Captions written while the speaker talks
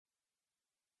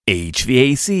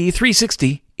HVAC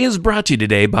 360 is brought to you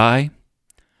today by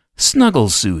Snuggle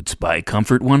Suits by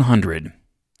Comfort 100.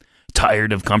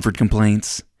 Tired of comfort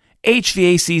complaints?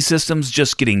 HVAC systems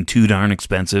just getting too darn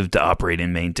expensive to operate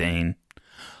and maintain?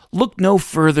 Look no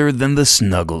further than the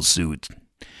Snuggle Suit.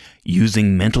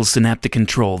 Using mental synaptic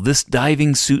control, this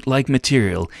diving suit-like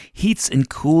material heats and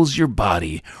cools your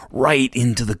body right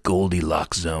into the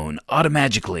Goldilocks zone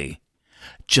automatically.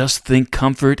 Just think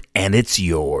comfort and it's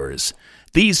yours.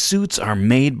 These suits are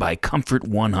made by Comfort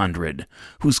 100,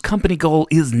 whose company goal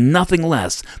is nothing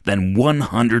less than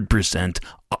 100%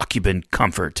 occupant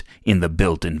comfort in the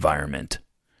built environment.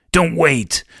 Don't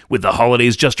wait! With the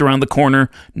holidays just around the corner,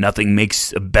 nothing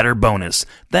makes a better bonus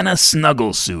than a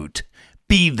Snuggle Suit.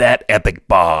 Be that epic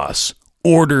boss.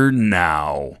 Order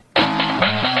now.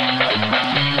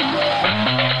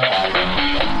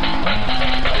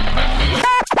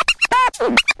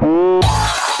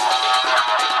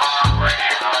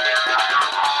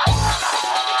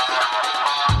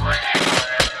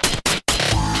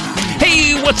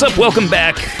 What's up? Welcome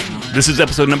back. This is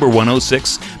episode number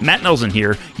 106. Matt Nelson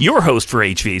here, your host for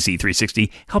HVAC 360,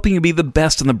 helping you be the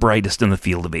best and the brightest in the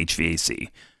field of HVAC.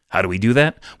 How do we do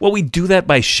that? Well, we do that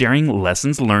by sharing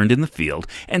lessons learned in the field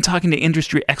and talking to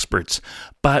industry experts.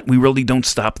 But we really don't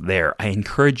stop there. I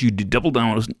encourage you to double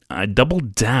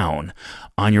down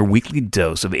on your weekly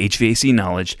dose of HVAC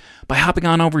knowledge by hopping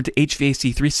on over to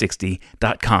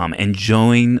HVAC360.com and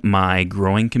join my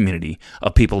growing community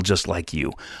of people just like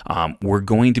you. We're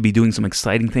going to be doing some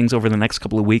exciting things over the next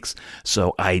couple of weeks,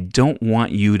 so I don't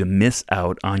want you to miss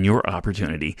out on your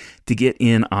opportunity to get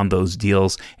in on those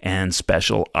deals and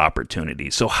special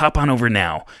opportunities. So hop on over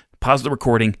now, pause the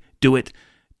recording, do it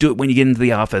when you get into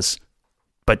the office,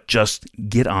 but just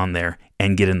get on there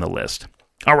and get in the list.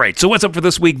 All right, so what's up for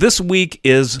this week? This week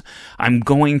is I'm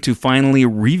going to finally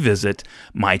revisit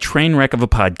my train wreck of a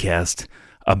podcast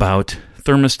about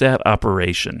thermostat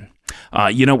operation.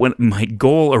 When my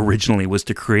goal originally was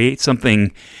to create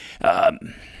something as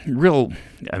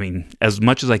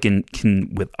much as I can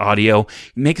with audio,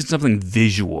 make it something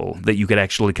visual that you could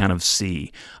actually kind of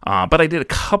see. But I did a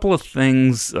couple of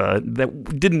things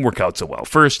that didn't work out so well.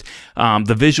 First,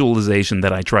 the visualization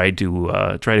that I tried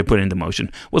to put into motion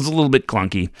was a little bit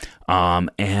clunky,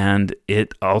 and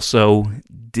it also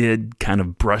did kind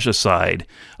of brush aside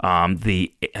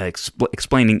the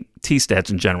explaining T-stats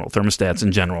in general, thermostats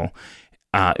in general.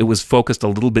 It was focused a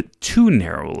little bit too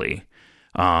narrowly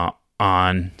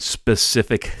on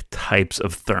specific types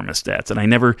of thermostats. And I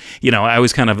never, I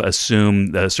always kind of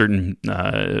assume a certain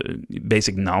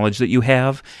basic knowledge that you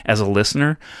have as a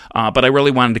listener. But I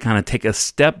really wanted to kind of take a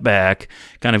step back,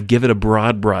 kind of give it a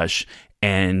broad brush,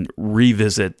 and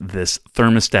revisit this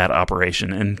thermostat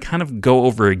operation and kind of go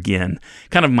over again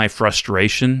kind of my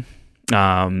frustration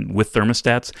with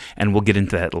thermostats, and we'll get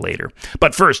into that later.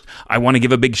 But first, I want to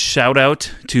give a big shout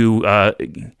out to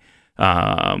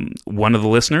one of the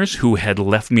listeners who had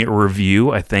left me a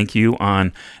review. I thank you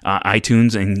on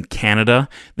iTunes in Canada.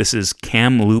 This is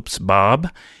Kamloops Bob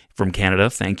from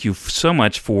Canada. Thank you so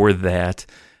much for that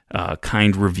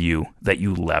kind review that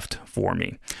you left for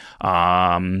me.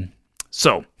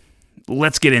 So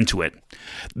let's get into it.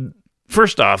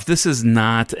 First off, this is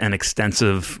not an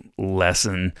extensive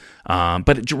lesson,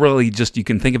 but it really just, you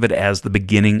can think of it as the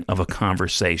beginning of a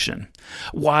conversation.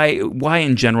 Why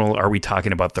in general are we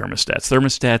talking about thermostats?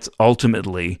 Thermostats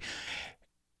ultimately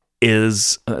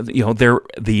is, they're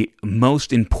the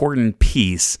most important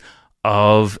piece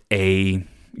of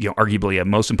arguably a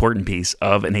most important piece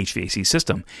of an HVAC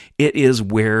system. It is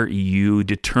where you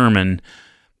determine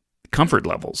comfort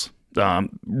levels.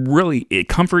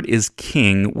 Comfort is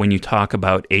king when you talk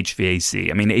about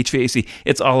HVAC. I mean, HVAC,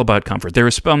 it's all about comfort. There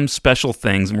are some special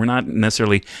things, and we're not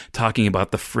necessarily talking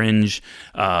about the fringe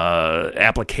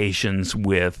applications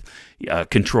with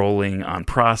controlling on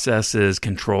processes,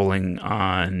 controlling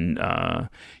on,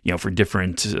 for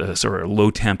different sort of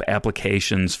low temp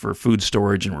applications for food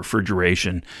storage and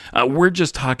refrigeration. We're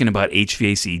just talking about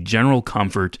HVAC, general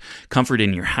comfort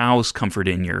in your house, comfort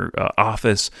in your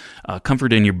office,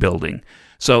 comfort in your building.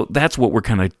 So that's what we're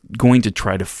kind of going to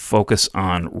try to focus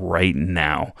on right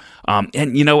now.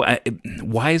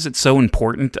 Why is it so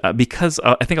important? Because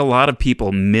I think a lot of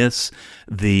people miss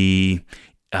the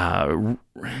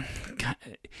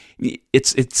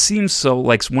it seems so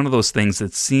like one of those things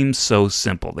that seems so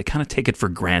simple. They kind of take it for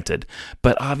granted,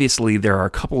 but obviously there are a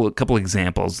couple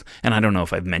examples, and I don't know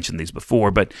if I've mentioned these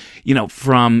before, but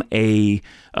from a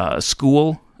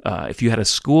school. If you had a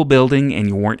school building and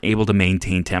you weren't able to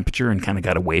maintain temperature and kind of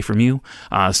got away from you,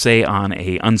 say on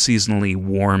a unseasonably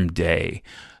warm day,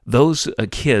 those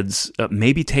kids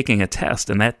may be taking a test,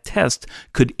 and that test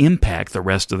could impact the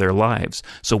rest of their lives.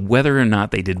 So whether or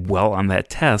not they did well on that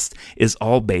test is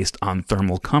all based on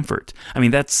thermal comfort. I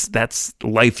mean, that's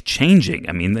life changing.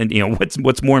 I mean,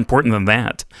 what's more important than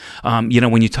that?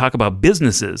 When you talk about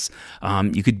businesses,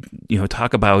 you could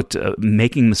talk about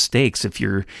making mistakes if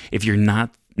you're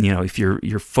not, if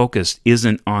your focus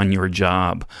isn't on your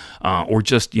job, or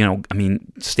just,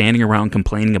 standing around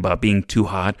complaining about being too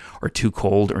hot or too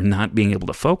cold or not being able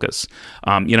to focus.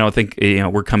 I think,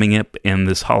 we're coming up in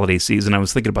this holiday season. I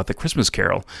was thinking about the Christmas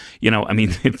Carol.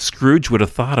 If Scrooge would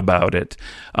have thought about it,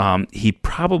 he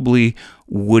probably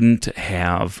wouldn't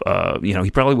have,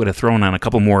 he probably would have thrown on a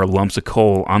couple more lumps of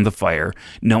coal on the fire,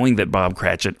 knowing that Bob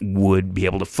Cratchit would be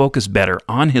able to focus better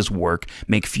on his work,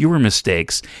 make fewer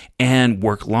mistakes, and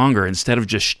work longer instead of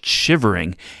just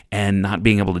shivering and not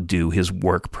being able to do his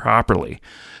work properly.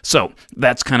 So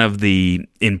that's kind of the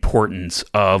importance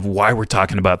of why we're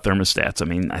talking about thermostats. I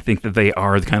mean, I think that they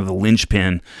are kind of the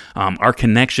linchpin, our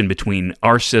connection between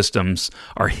our systems,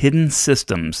 our hidden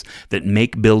systems that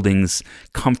make buildings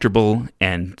comfortable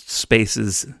and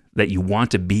spaces that you want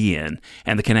to be in,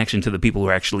 and the connection to the people who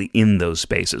are actually in those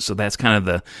spaces. So that's kind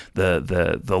of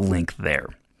the link there.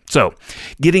 So,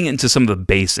 getting into some of the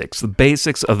basics of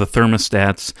the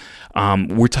thermostats,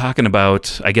 we're talking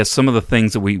about, I guess, some of the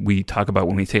things that we talk about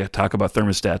when we talk about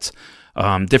thermostats,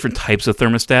 different types of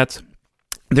thermostats.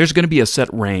 There's going to be a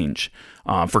set range.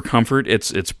 For comfort,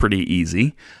 it's pretty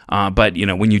easy, but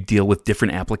when you deal with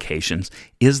different applications,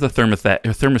 is the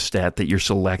thermostat that you're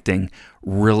selecting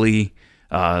really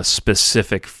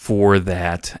specific for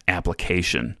that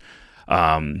application?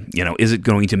 Is it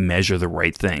going to measure the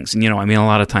right things? And, a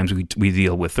lot of times we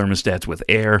deal with thermostats with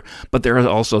air, but there are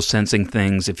also sensing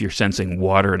things. If you're sensing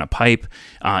water in a pipe,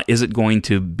 is it going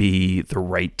to be the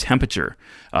right temperature?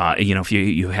 If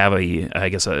you have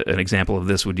an example of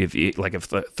this would be if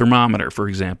the thermometer, for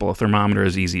example, a thermometer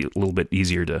is a little bit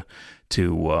easier to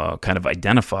kind of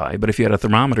identify. But if you had a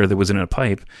thermometer that was in a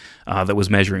pipe that was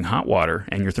measuring hot water,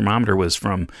 and your thermometer was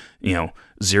from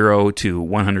 0 to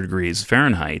 100 degrees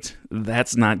Fahrenheit,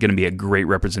 that's not going to be a great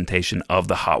representation of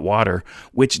the hot water,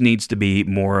 which needs to be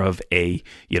more of a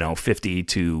 50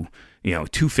 to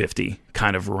 250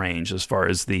 kind of range as far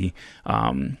as the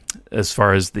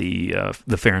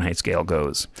Fahrenheit scale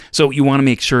goes. So you want to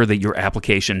make sure that your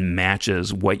application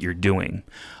matches what you're doing.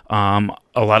 A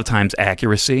lot of times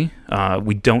accuracy,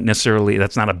 we don't necessarily,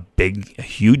 that's not a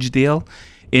huge deal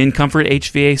in comfort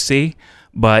HVAC,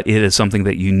 but it is something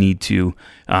that you need to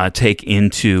take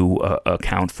into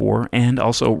account for, and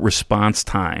also response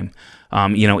time.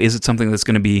 Is it something that's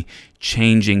going to be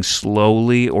changing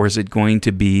slowly, or is it going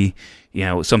to be,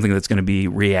 something that's going to be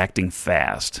reacting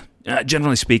fast?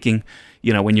 Generally speaking,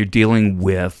 when you're dealing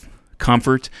with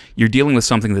comfort, you're dealing with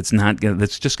something that's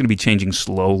just going to be changing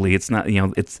slowly. It's not,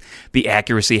 it's the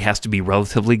accuracy has to be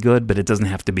relatively good, but it doesn't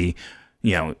have to be,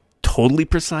 totally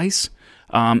precise.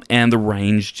 And the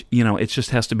range, it just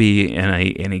has to be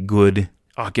in a good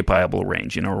occupiable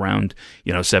range, around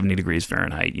 70 degrees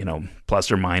Fahrenheit,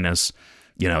 plus or minus,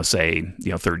 say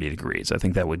 30 degrees. I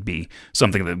think that would be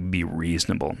something that would be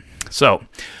reasonable. So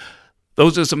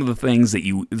those are some of the things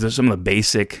there's some of the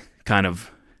basic kind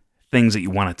of things that you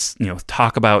want to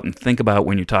talk about and think about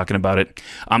when you're talking about it.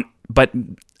 But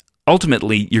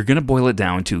ultimately, you're going to boil it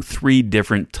down to 3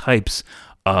 different types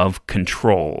of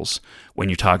controls when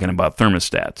you're talking about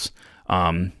thermostats.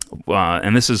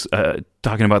 And this is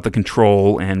talking about the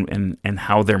control and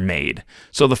how they're made.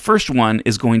 So the first one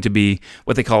is going to be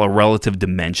what they call a relative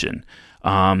dimension.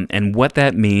 And what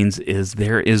that means is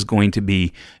there is going to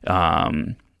be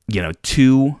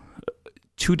two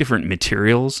different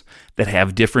materials that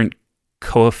have different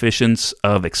coefficients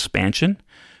of expansion,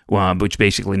 which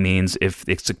basically means if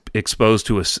it's exposed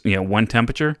to one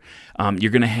temperature,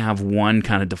 you're going to have one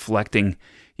kind of deflecting.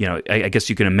 I guess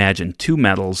you can imagine 2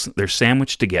 metals. They're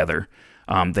sandwiched together.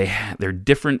 They're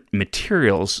different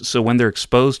materials, so when they're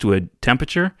exposed to a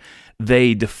temperature,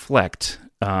 they deflect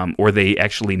or they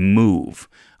actually move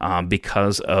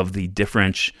because of the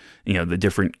different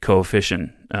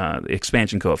coefficient,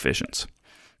 expansion coefficients.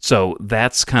 So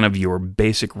that's kind of your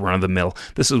basic run-of-the-mill.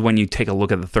 This is when you take a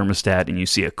look at the thermostat and you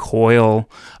see a coil.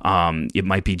 It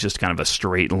might be just kind of a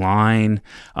straight line.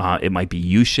 It might be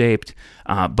U-shaped,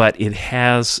 but it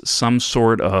has some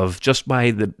sort of, just by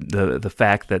the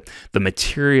fact that the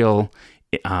material,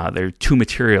 there are 2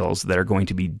 materials that are going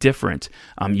to be different,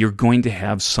 you're going to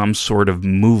have some sort of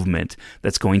movement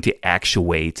that's going to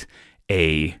actuate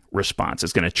a response.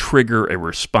 It's going to trigger a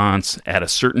response at a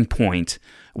certain point.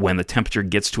 When the temperature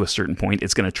gets to a certain point,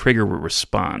 it's going to trigger a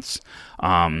response.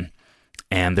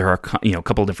 and there are a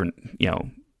couple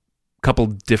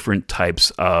different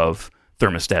types of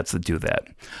thermostats that do that.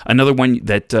 Another one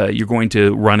that you're going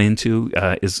to run into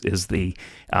is the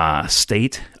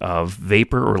state of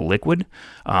vapor or liquid.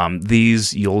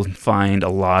 These you'll find a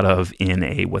lot of in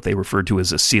what they refer to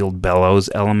as a sealed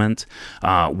bellows element,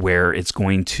 where it's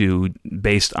going to,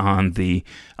 based on the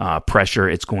pressure,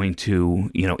 it's going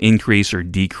to increase or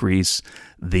decrease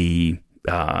the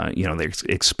they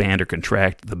expand or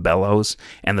contract the bellows,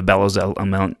 and the bellows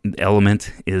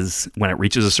element is, when it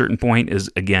reaches a certain point, is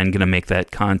again going to make that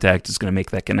contact, is going to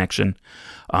make that connection.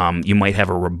 You might have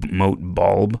a remote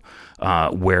bulb,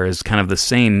 whereas kind of the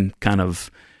same kind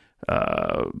of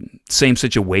same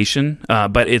situation,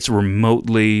 but it's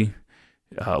remotely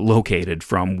located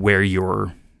from where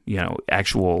your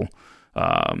actual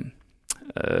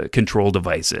control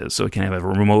device is. So it can have a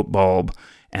remote bulb,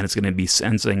 and it's going to be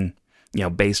sensing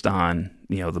based on,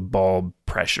 the bulb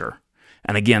pressure.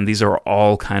 And again, these are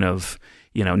all kind of,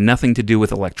 nothing to do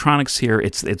with electronics here.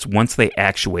 It's once they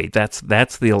actuate,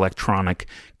 that's the electronic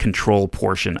control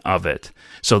portion of it.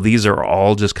 So these are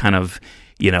all just kind of,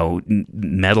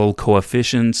 metal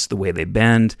coefficients, the way they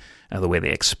bend, the way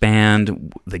they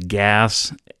expand, the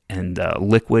gas and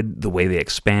liquid, the way they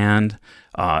expand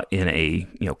in a,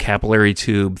 capillary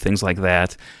tube, things like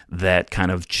that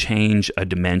kind of change a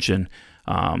dimension,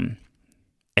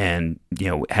 and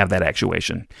have that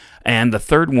actuation. And the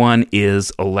third one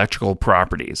is electrical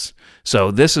properties. So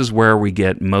this is where we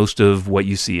get most of what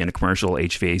you see in a commercial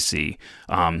HVAC.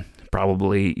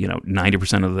 Probably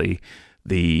 90% of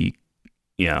the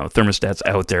thermostats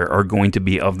out there are going to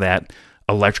be of that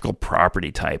electrical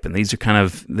property type. And these are kind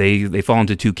of they fall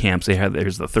into two camps.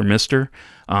 There's the thermistor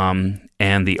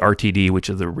and the RTD, which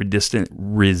is the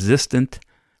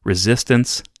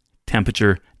resistance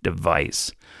temperature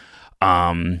device.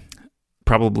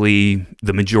 Probably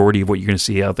the majority of what you're going to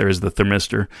see out there is the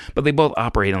thermistor, but they both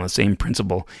operate on the same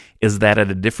principle, is that at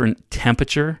a different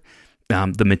temperature,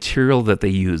 the material that they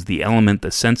use, the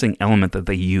sensing element that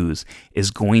they use, is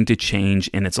going to change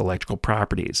in its electrical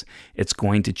properties. It's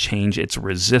going to change its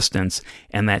resistance,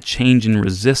 and that change in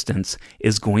resistance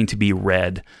is going to be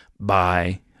read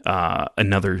by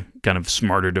another kind of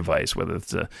smarter device, whether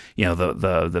it's the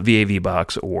VAV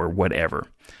box or whatever.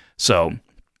 So,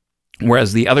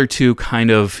 whereas the other two kind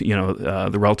of,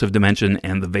 the relative dimension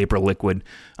and the vapor liquid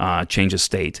change of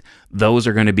state, those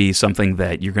are going to be something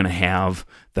that you're going to have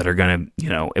that are going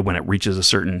to, when it reaches a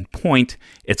certain point,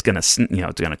 it's going to,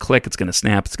 it's going to click, it's going to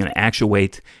snap, it's going to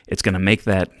actuate, it's going to make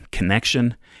that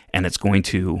connection, and it's going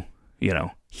to,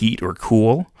 heat or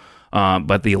cool.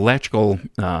 But the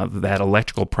that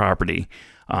electrical property,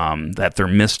 that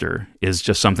thermistor, is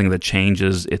just something that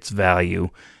changes its value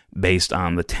based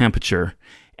on the temperature.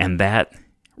 And that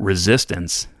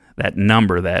resistance, that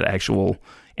number, that actual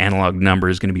analog number,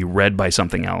 is going to be read by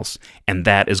something else, and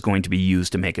that is going to be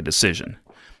used to make a decision.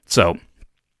 So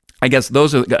I guess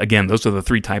those are the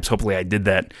three types. Hopefully I did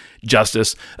that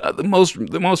justice. The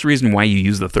most reason why you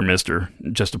use the thermistor,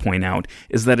 just to point out,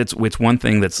 is that it's one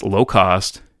thing that's low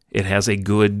cost. It has a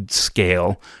good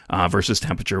scale versus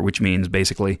temperature, which means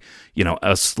basically,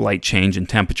 a slight change in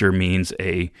temperature means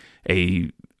a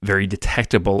very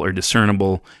detectable or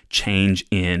discernible change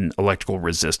in electrical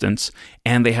resistance,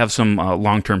 and they have some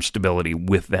long-term stability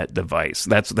with that device.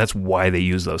 That's why they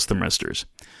use those thermistors.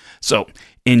 So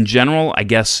in general, I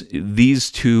guess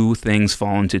these two things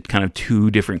fall into kind of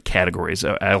two different categories.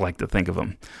 I like to think of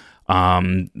them.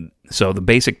 So the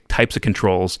basic types of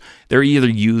controls, they're either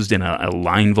used in a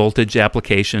line voltage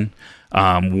application,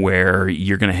 where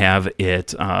you're going to have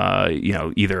it,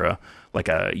 either like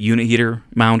a unit heater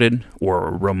mounted or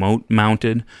a remote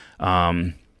mounted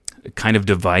kind of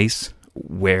device,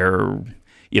 where,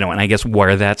 and I guess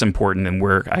where that's important, and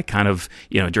where I kind of,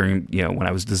 during, when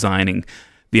I was designing,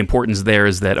 the importance there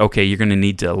is that, okay, you're going to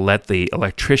need to let the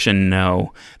electrician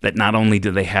know that not only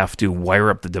do they have to wire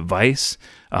up the device,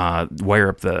 wire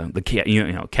up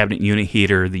the cabinet unit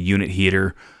heater, the unit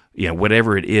heater,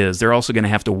 whatever it is, they're also going to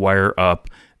have to wire up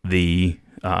the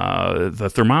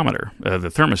thermometer, the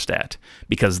thermostat,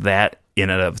 because that in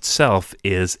and of itself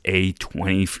is a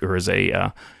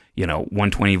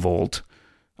 120 volt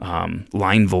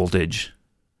line voltage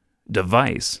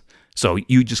device. So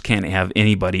you just can't have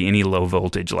any low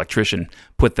voltage electrician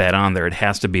put that on there. It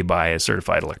has to be by a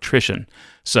certified electrician.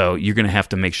 So you're going to have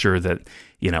to make sure that,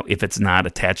 if it's not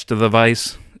attached to the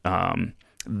device,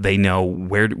 they know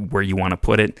where you want to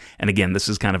put it. And again, this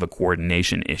is kind of a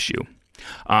coordination issue.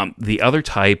 The other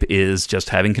type is just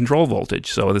having control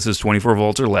voltage. So this is 24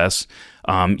 volts or less.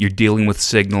 You're dealing with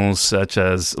signals such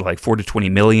as like 4 to 20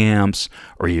 milliamps,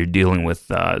 or you're dealing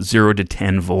with 0 to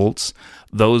 10 volts.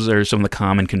 Those are some of the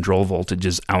common control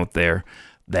voltages out there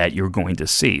that you're going to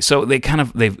see. So they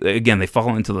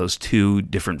fall into those two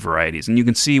different varieties, and you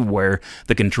can see where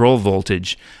the control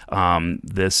voltage,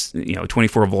 this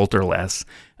 24 volt or less,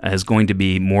 is going to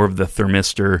be more of the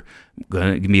thermistor,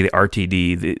 going to be the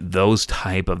RTD, those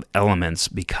type of elements,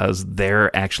 because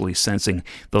they're actually sensing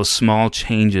those small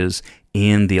changes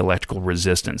in the electrical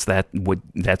resistance.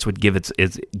 That's what gives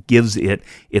it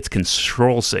its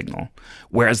control signal.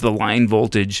 Whereas the line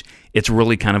voltage, it's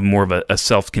really kind of more of a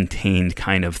self-contained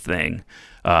kind of thing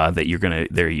that you're gonna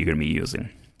be using.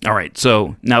 All right,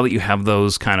 so now that you have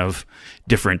those kind of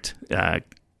different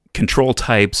control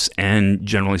types and,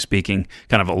 generally speaking,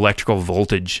 kind of electrical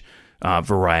voltage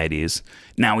varieties,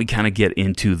 now we kind of get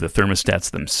into the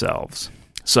thermostats themselves.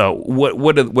 So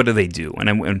what do they do?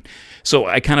 So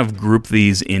I kind of group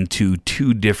these into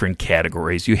two different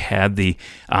categories. You had the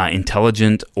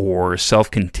intelligent or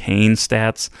self-contained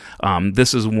stats.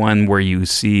 This is one where you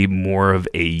see more of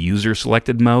a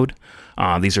user-selected mode.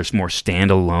 These are more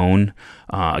standalone,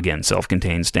 again,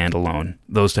 self-contained, standalone,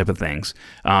 those type of things.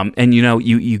 And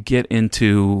you get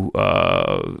into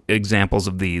examples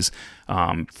of these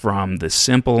from the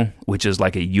simple, which is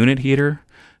like a unit heater.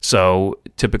 So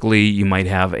typically you might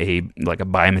have a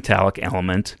bimetallic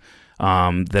element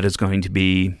that is going to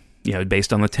be,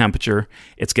 based on the temperature.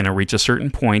 It's going to reach a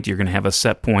certain point. You're going to have a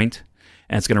set point,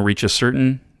 and it's going to reach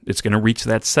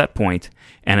that set point,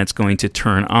 and it's going to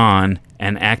turn on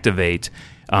and activate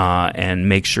and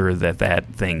make sure that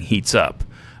thing heats up.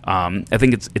 I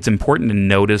think it's important to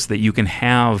notice that you can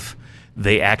have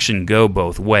the action go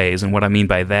both ways, and what I mean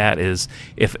by that is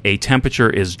if a temperature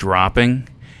is dropping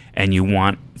and you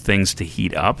want things to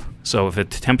heat up. So if the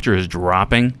temperature is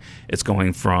dropping, it's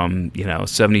going from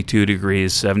 72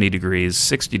 degrees, 70 degrees,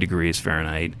 60 degrees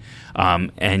Fahrenheit,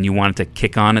 and you want it to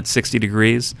kick on at 60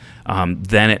 degrees,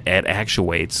 then it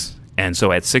actuates. And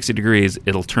so at 60 degrees,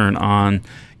 it'll turn on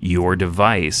your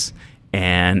device,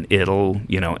 and it'll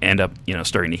end up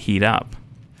starting to heat up.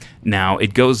 Now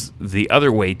it goes the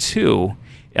other way too,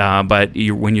 but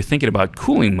when you're thinking about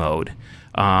cooling mode.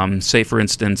 Say, for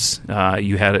instance,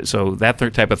 you had it, so that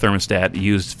type of thermostat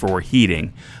used for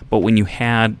heating, but when you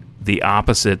had the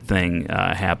opposite thing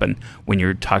happen, when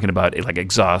you're talking about like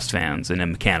exhaust fans in a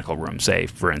mechanical room, say,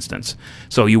 for instance,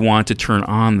 so you want to turn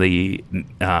on the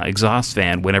exhaust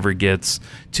fan whenever it gets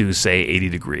to, say, 80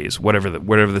 degrees, whatever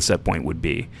the set point would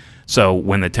be. So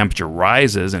when the temperature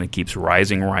rises and it keeps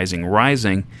rising,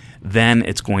 then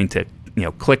it's going to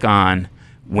click on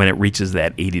when it reaches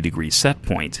that 80 degree set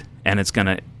point, and it's going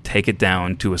to take it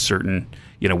down to a certain,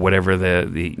 whatever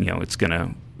it's going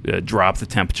to drop the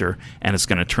temperature, and it's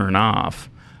going to turn off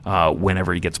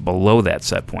whenever it gets below that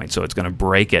set point. So it's going to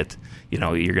break it.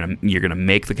 You're going to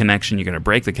make the connection, you're going to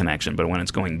break the connection, but when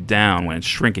it's going down, when it's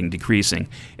shrinking, decreasing,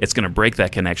 it's going to break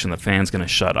that connection. The fan's going to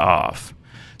shut off.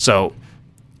 So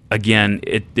again,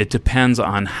 it depends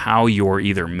on how you're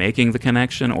either making the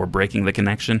connection or breaking the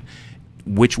connection,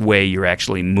 which way you're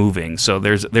actually moving. So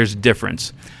there's a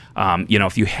difference.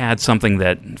 If you had something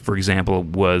that, for example,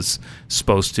 was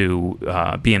supposed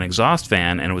to be an exhaust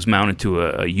fan and it was mounted to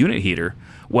a unit heater,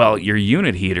 well, your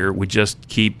unit heater would just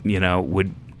keep,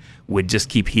 would just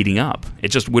keep heating up. It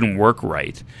just wouldn't work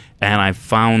right. And I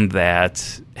found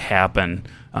that happen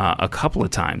a couple of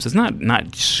times. It's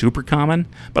not super common,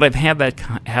 but I've had that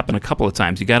happen a couple of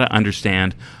times. You got to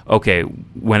understand, okay,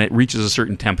 when it reaches a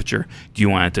certain temperature, do you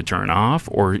want it to turn off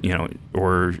or turn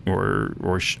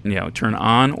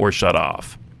on or shut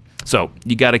off? So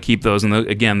you got to keep those. And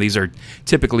again, these are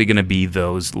typically going to be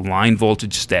those line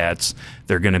voltage stats.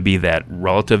 They're going to be that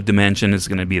relative dimension. It's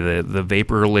going to be the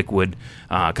vapor or liquid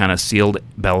kind of sealed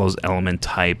bellows element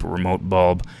type, remote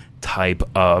bulb type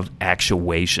of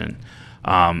actuation.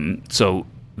 So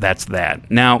that's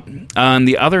that. Now, on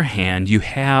the other hand, you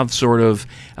have sort of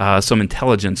some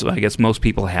intelligence. I guess most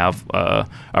people have a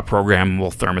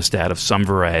programmable thermostat of some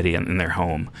variety in their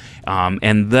home.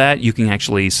 And that you can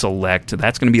actually select.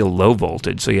 That's going to be a low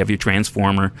voltage. So you have your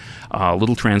transformer, a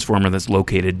little transformer that's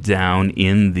located down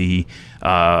in the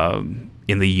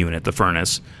unit, the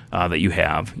furnace that you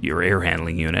have, your air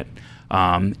handling unit.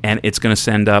 And it's going to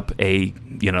send up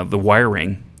the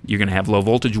wiring. You're going to have low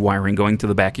voltage wiring going to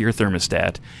the back of your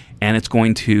thermostat, and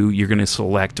you're going to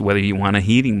select whether you want a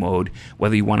heating mode,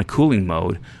 whether you want a cooling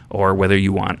mode, or whether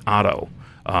you want auto,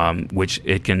 which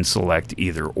it can select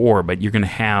either or, but you're going to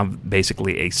have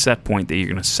basically a set point that you're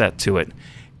going to set to it,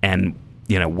 and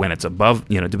when it's above,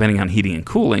 depending on heating and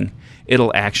cooling,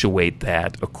 it'll actuate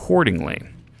that accordingly.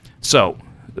 So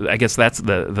I guess that's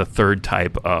the third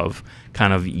type of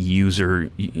kind of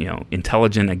user,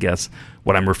 intelligent, I guess,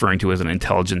 what I'm referring to as an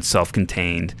intelligent,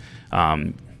 self-contained,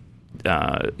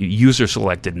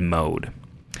 user-selected mode.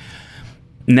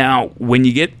 Now, when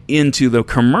you get into the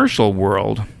commercial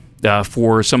world,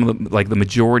 for some of the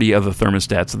majority of the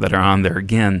thermostats that are on there,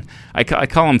 again, I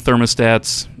call them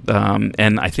thermostats,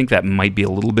 and I think that might be a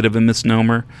little bit of a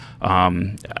misnomer.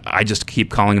 I just keep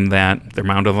calling them that. They're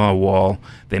mounted on a wall.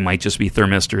 They might just be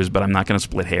thermistors, but I'm not going to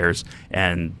split hairs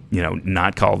and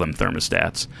not call them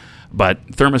thermostats. But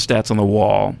thermostats on the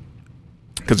wall,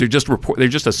 because they're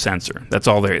just a sensor. That's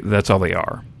all they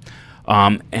are.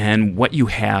 And what you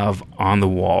have on the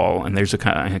wall, and there's a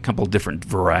couple of different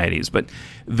varieties, but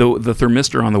the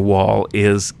thermistor on the wall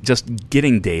is just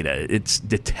getting data. It's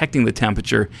detecting the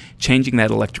temperature, changing that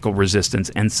electrical resistance,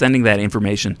 and sending that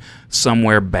information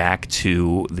somewhere back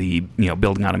to the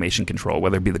building automation control,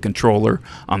 whether it be the controller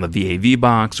on the VAV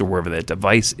box or wherever that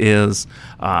device is.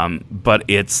 But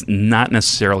it's not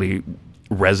necessarily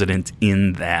resident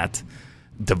in that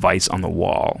device on the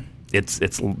wall. It's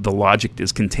the logic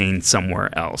is contained somewhere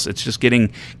else. It's just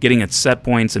getting its set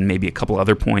points and maybe a couple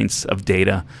other points of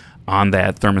data on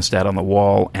that thermostat on the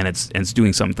wall, and it's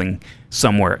doing something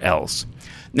somewhere else.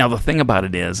 Now the thing about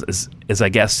it is I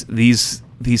guess these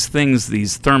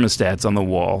thermostats on the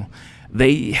wall,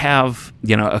 they have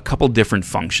a couple different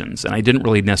functions, and I didn't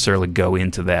really necessarily go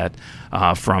into that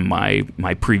from my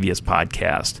previous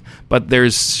podcast. But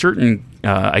there's certain,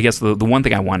 I guess the one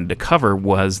thing I wanted to cover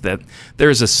was that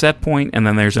there's a set point and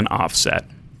then there's an offset,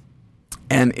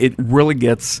 and it really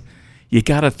you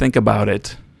got to think about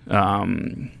it.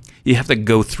 You have to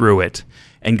go through it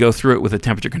with the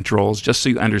temperature controls just so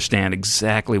you understand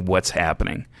exactly what's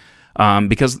happening,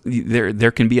 because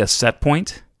there can be a set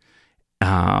point.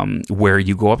 Where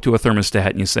you go up to a thermostat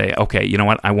and you say, okay, you know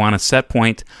what, I want a set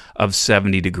point of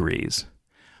 70 degrees.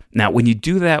 Now, when you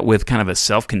do that with kind of a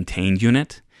self-contained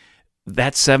unit,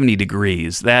 that 70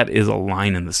 degrees, that is a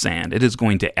line in the sand. It is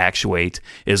going to actuate,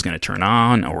 it is going to turn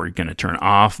on or going to turn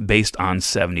off based on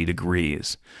 70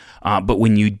 degrees. But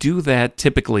when you do that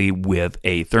typically with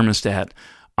a thermostat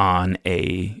on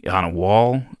a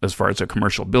wall, as far as a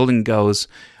commercial building goes,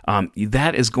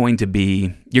 that is going to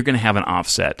be, you're going to have an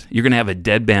offset. You're going to have a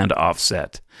deadband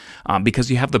offset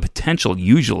because you have the potential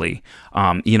usually,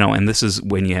 and this is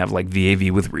when you have like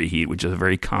VAV with reheat, which is a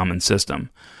very common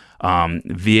system.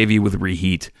 VAV with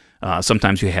reheat,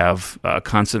 sometimes you have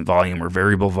constant volume or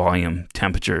variable volume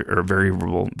temperature or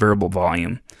variable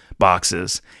volume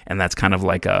boxes, and that's kind of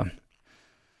like a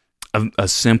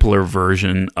simpler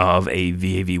version of a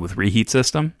VAV with reheat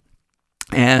system.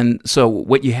 And so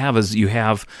what you have is you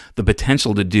have the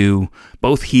potential to do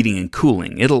both heating and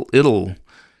cooling. The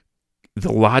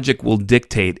logic will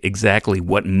dictate exactly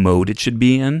what mode it should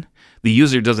be in. The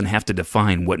user doesn't have to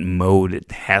define what mode it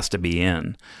has to be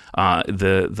in.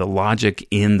 The logic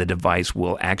in the device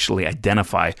will actually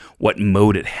identify what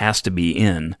mode it has to be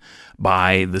in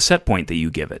by the set point that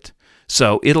you give it.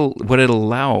 So it'll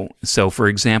allow, so for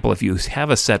example, if you have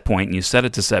a set point and you set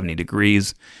it to 70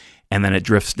 degrees and then it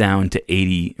drifts down to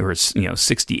 80 or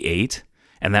 68,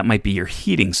 and that might be your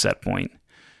heating set point.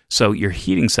 So your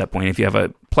heating set point, if you have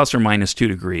a plus or minus 2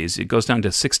 degrees, it goes down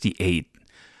to 68,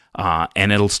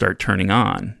 and it'll start turning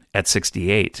on at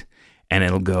 68, and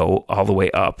it'll go all the way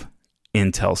up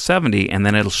until 70, and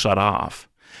then it'll shut off.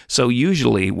 So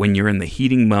usually when you're in the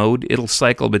heating mode, it'll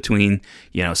cycle between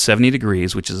 70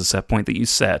 degrees, which is a set point that you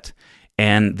set,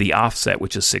 and the offset,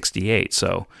 which is 68.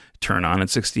 So turn on at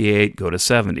 68, go to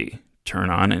 70, turn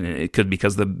on, and it could,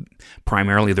 because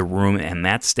primarily the room and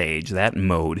that stage, that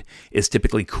mode, is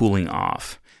typically cooling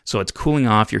off. So it's cooling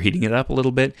off, you're heating it up a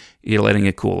little bit, you're letting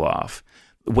it cool off.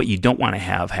 What you don't want to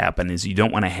have happen is you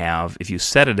don't want to have, if you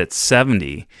set it at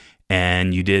 70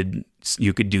 and you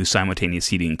could do simultaneous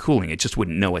heating and cooling, it just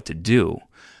wouldn't know what to do.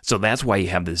 So that's why you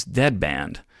have this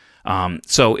deadband.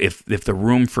 So if the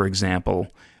room, for example,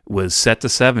 was set to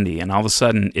 70 and all of a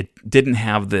sudden it didn't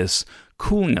have this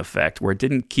cooling effect where it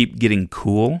didn't keep getting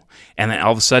cool, and then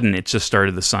all of a sudden it just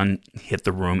started, the sun hit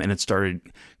the room and it started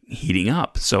heating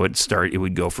up. So it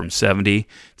would go from 70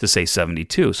 to say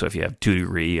 72. So if you have 2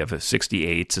 degree, you have a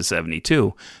 68 to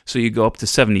 72. So you go up to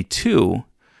 72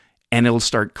 and it'll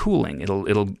start cooling.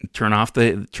 It'll turning off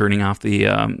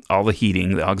the all the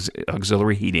heating, the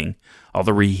auxiliary heating, all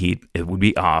the reheat, it would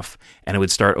be off, and it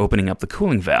would start opening up the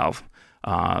cooling valve,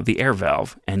 the air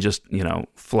valve, and just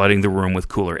flooding the room with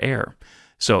cooler air.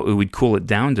 So it would cool it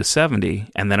down to 70,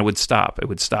 and then it would stop. It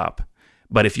would stop.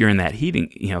 But if you're in that heating,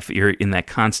 if you're in that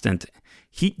constant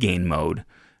heat gain mode,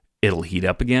 it'll heat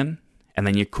up again, and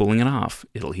then you're cooling it off.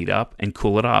 It'll heat up and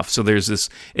cool it off. So there's this,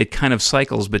 it kind of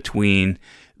cycles between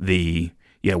the,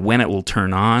 when it will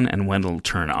turn on and when it'll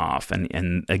turn off.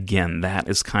 And again, that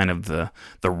is kind of the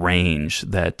range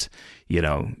that,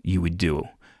 you would do,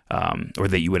 or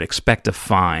that you would expect to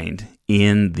find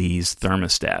in these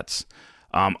thermostats.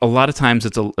 A lot of times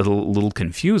it's a little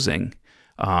confusing,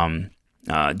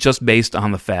 just based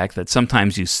on the fact that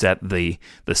sometimes you set the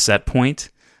set point,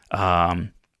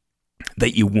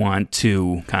 that you want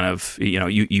to kind of,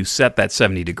 you set that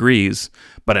 70 degrees,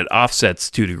 but it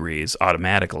offsets 2 degrees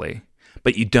automatically.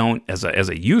 But you don't, as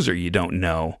a user, you don't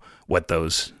know what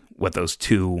those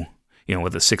two,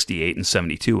 what the 68 and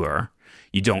 72 are.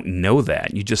 You don't know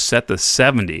that. You just set the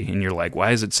 70, and you're like,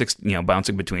 why is it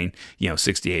bouncing between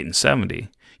 68 and 70?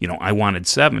 I wanted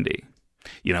 70.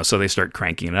 So they start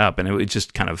cranking it up, and it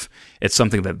just kind of, it's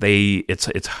something that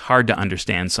it's hard to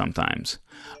understand sometimes.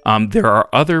 There are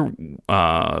other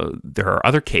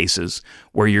cases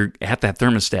where you're at that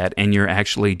thermostat and you're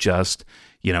actually just,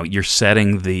 you're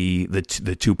setting the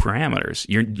two parameters.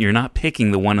 You're not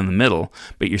picking the one in the middle,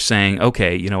 but you're saying,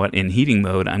 okay, you know what, in heating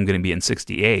mode, I'm going to be in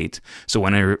 68. So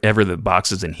whenever the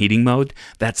box is in heating mode,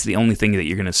 that's the only thing that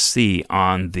you're going to see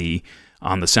on the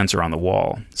sensor on the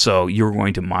wall. So you're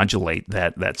going to modulate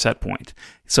that set point.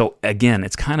 So again,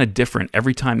 it's kind of different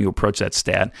every time you approach that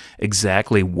stat,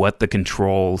 exactly what the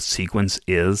control sequence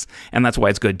is. And that's why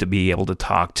it's good to be able to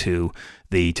talk to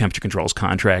the temperature controls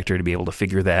contractor to be able to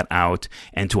figure that out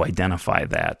and to identify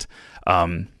that.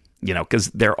 Because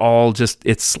they're all just,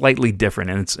 it's slightly different.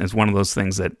 And it's one of those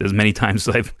things that as many times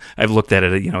as I've looked at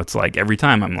it, it's like every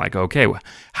time I'm like, okay,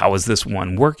 how is this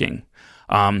one working?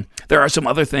 There are some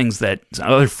other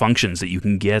other functions that you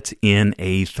can get in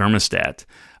a thermostat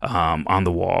on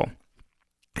the wall.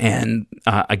 And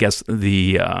I guess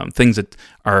the things that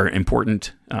are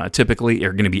important typically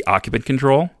are going to be occupant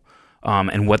control.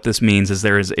 And what this means is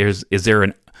is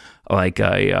there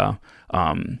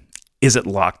is it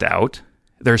locked out?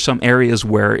 There are some areas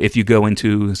where if you go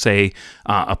into, say,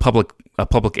 a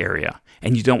public area,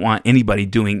 and you don't want anybody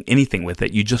doing anything with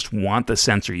it. You just want the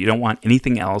sensor. You don't want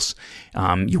anything else.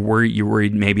 You're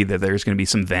worried maybe that there's going to be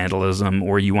some vandalism,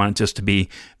 or you want it just to be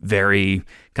very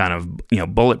kind of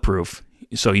bulletproof.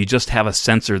 So you just have a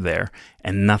sensor there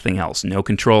and nothing else. No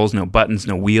controls, no buttons,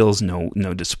 no wheels, no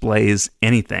displays,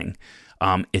 anything.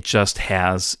 It's just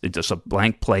a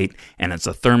blank plate, and it's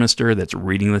a thermistor that's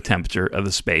reading the temperature of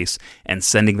the space and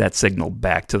sending that signal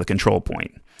back to the control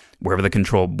point, wherever the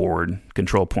control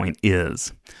point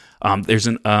is. There's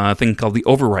a thing called the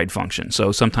override function.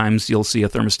 So sometimes you'll see a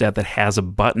thermostat that has a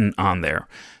button on there.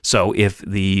 So if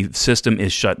the system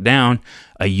is shut down,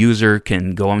 a user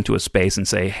can go into a space and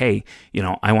say, hey,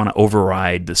 I want to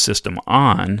override the system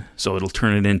on, so it'll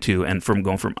turn it into, and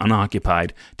going from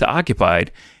unoccupied to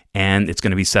occupied, and it's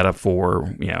going to be set up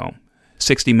for,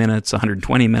 60 minutes,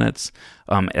 120 minutes.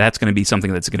 That's going to be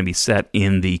something that's going to be set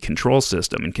in the control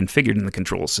system and configured in the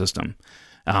control system.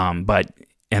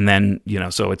 And then,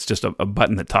 so it's just a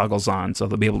button that toggles on, so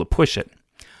they'll be able to push it.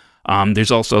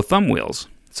 There's also thumb wheels.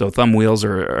 So thumb wheels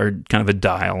are kind of a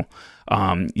dial.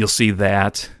 You'll see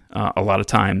that a lot of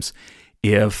times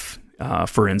if,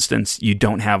 for instance, you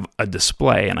don't have a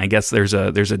display, and I guess there's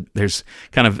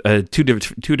kind of two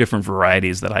different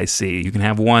varieties that I see. You can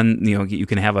have one, you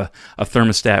can have a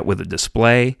thermostat with a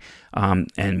display,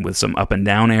 and with some up and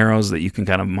down arrows that you can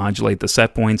kind of modulate the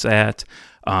set points at.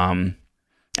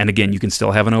 And again, you can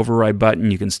still have an override button.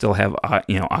 You can still have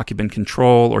occupant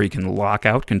control, or you can lock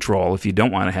out control if you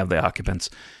don't want to have the occupants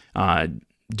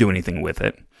do anything with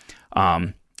it.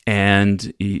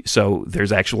 And so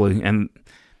there's actually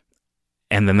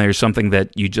and then there's something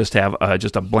that you just have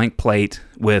just a blank plate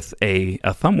with a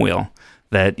thumb wheel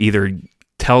that either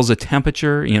tells a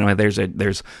temperature.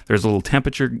 There's little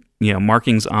temperature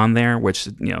markings on there, which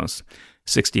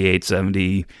 68,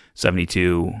 70,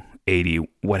 72, 80,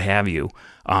 what have you.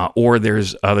 Or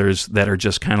there's others that are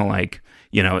just kind of like,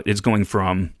 it's going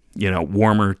from,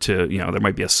 warmer to, there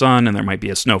might be a sun and there might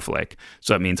be a snowflake.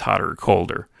 So that means hotter or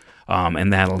colder.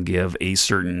 And that'll give a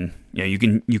certain, you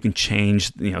can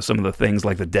change, some of the things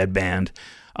like the deadband.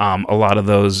 A lot of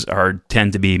those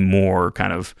tend to be more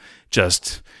kind of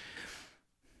just,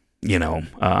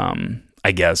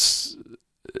 I guess,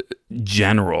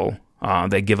 general.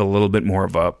 They give a little bit more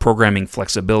of a programming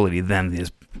flexibility than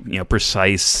these,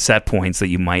 precise set points that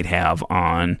you might have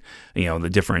on, the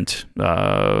different,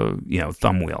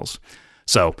 thumb wheels.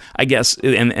 So I guess,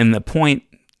 and the point,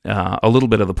 a little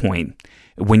bit of the point,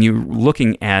 when you're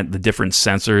looking at the different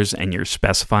sensors and you're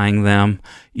specifying them,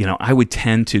 I would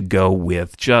tend to go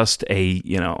with just a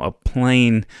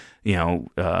plain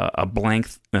a blank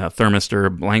thermistor, a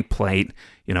blank plate,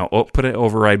 put an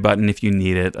override button if you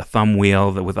need it, a thumb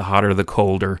wheel that with the hotter, the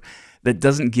colder, that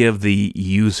doesn't give the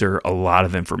user a lot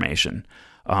of information.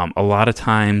 A lot of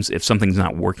times, if something's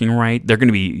not working right, they're going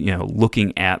to be,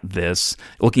 looking at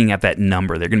that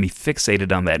number. They're going to be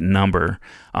fixated on that number.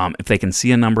 If they can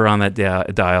see a number on that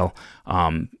dial,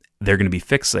 they're going to be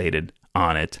fixated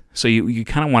on it. So you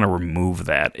kind of want to remove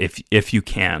that if you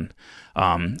can.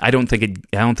 I don't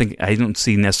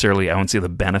see the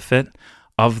benefit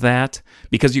of that,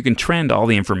 because you can trend all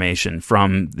the information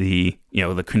from the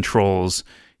controls,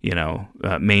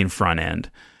 main front end.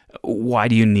 Why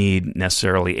do you need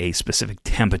necessarily a specific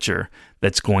temperature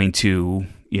that's going to,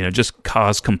 just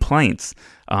cause complaints?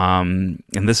 And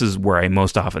this is where I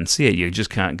most often see it. You're just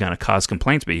kind of going to cause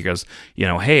complaints because,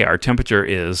 hey, our temperature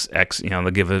is X,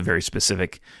 they'll give a very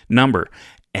specific number.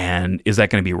 And is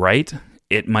that going to be right?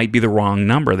 It might be the wrong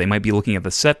number. They might be looking at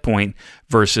the set point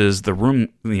versus the room,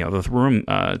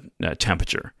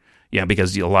 temperature. Yeah,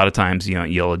 because a lot of times,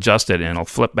 you'll adjust it and it'll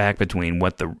flip back between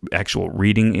what the actual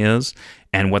reading is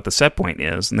and what the set point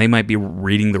is. And they might be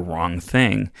reading the wrong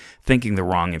thing, thinking the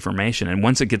wrong information. And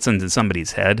once it gets into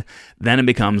somebody's head, then it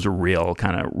becomes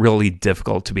really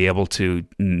difficult to be able to,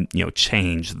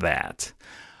 change that.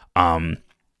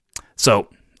 So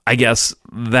I guess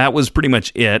that was pretty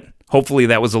much it. Hopefully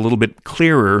that was a little bit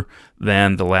clearer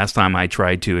than the last time I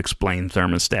tried to explain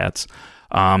thermostats.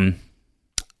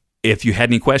 If you had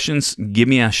any questions, give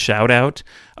me a shout out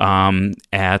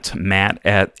at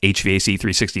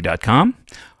matt@hvac360.com.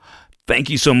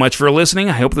 Thank you so much for listening.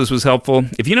 I hope this was helpful.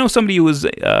 If you know somebody who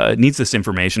needs this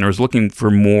information or is looking for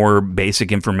more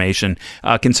basic information,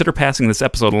 consider passing this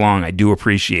episode along. I do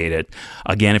appreciate it.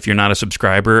 Again, if you're not a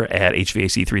subscriber at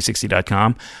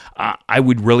hvac360.com, I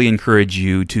would really encourage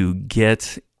you to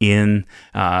get in,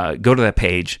 go to that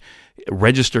page,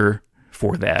 register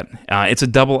for that. It's a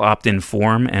double opt-in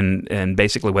form, and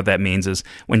basically what that means is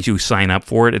when you sign up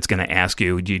for it, it's going to ask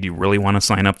you, do you really want to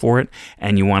sign up for it?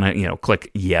 And you want to,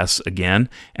 click yes again,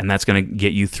 and that's going to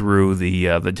get you through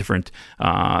the different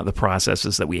the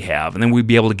processes that we have, and then we'll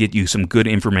be able to get you some good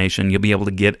information. You'll be able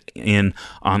to get in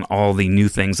on all the new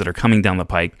things that are coming down the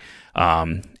pike.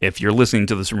 If you're listening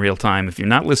to this in real time, if you're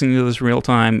not listening to this in real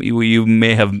time, you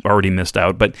may have already missed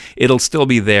out, but it'll still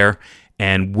be there,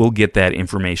 and we'll get that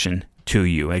information to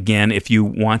you. Again, if you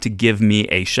want to give me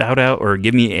a shout out or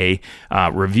give me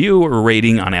a review or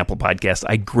rating on Apple Podcasts,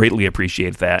 I greatly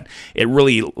appreciate that. It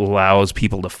really allows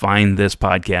people to find this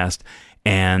podcast,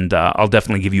 and I'll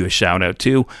definitely give you a shout out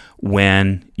too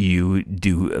when you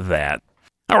do that.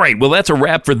 All right, well, that's a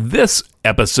wrap for this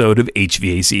episode of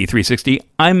HVAC 360.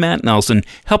 I'm Matt Nelson,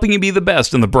 helping you be the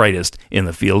best and the brightest in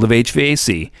the field of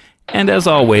HVAC. And as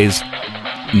always,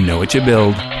 know what you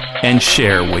build and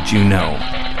share what you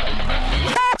know.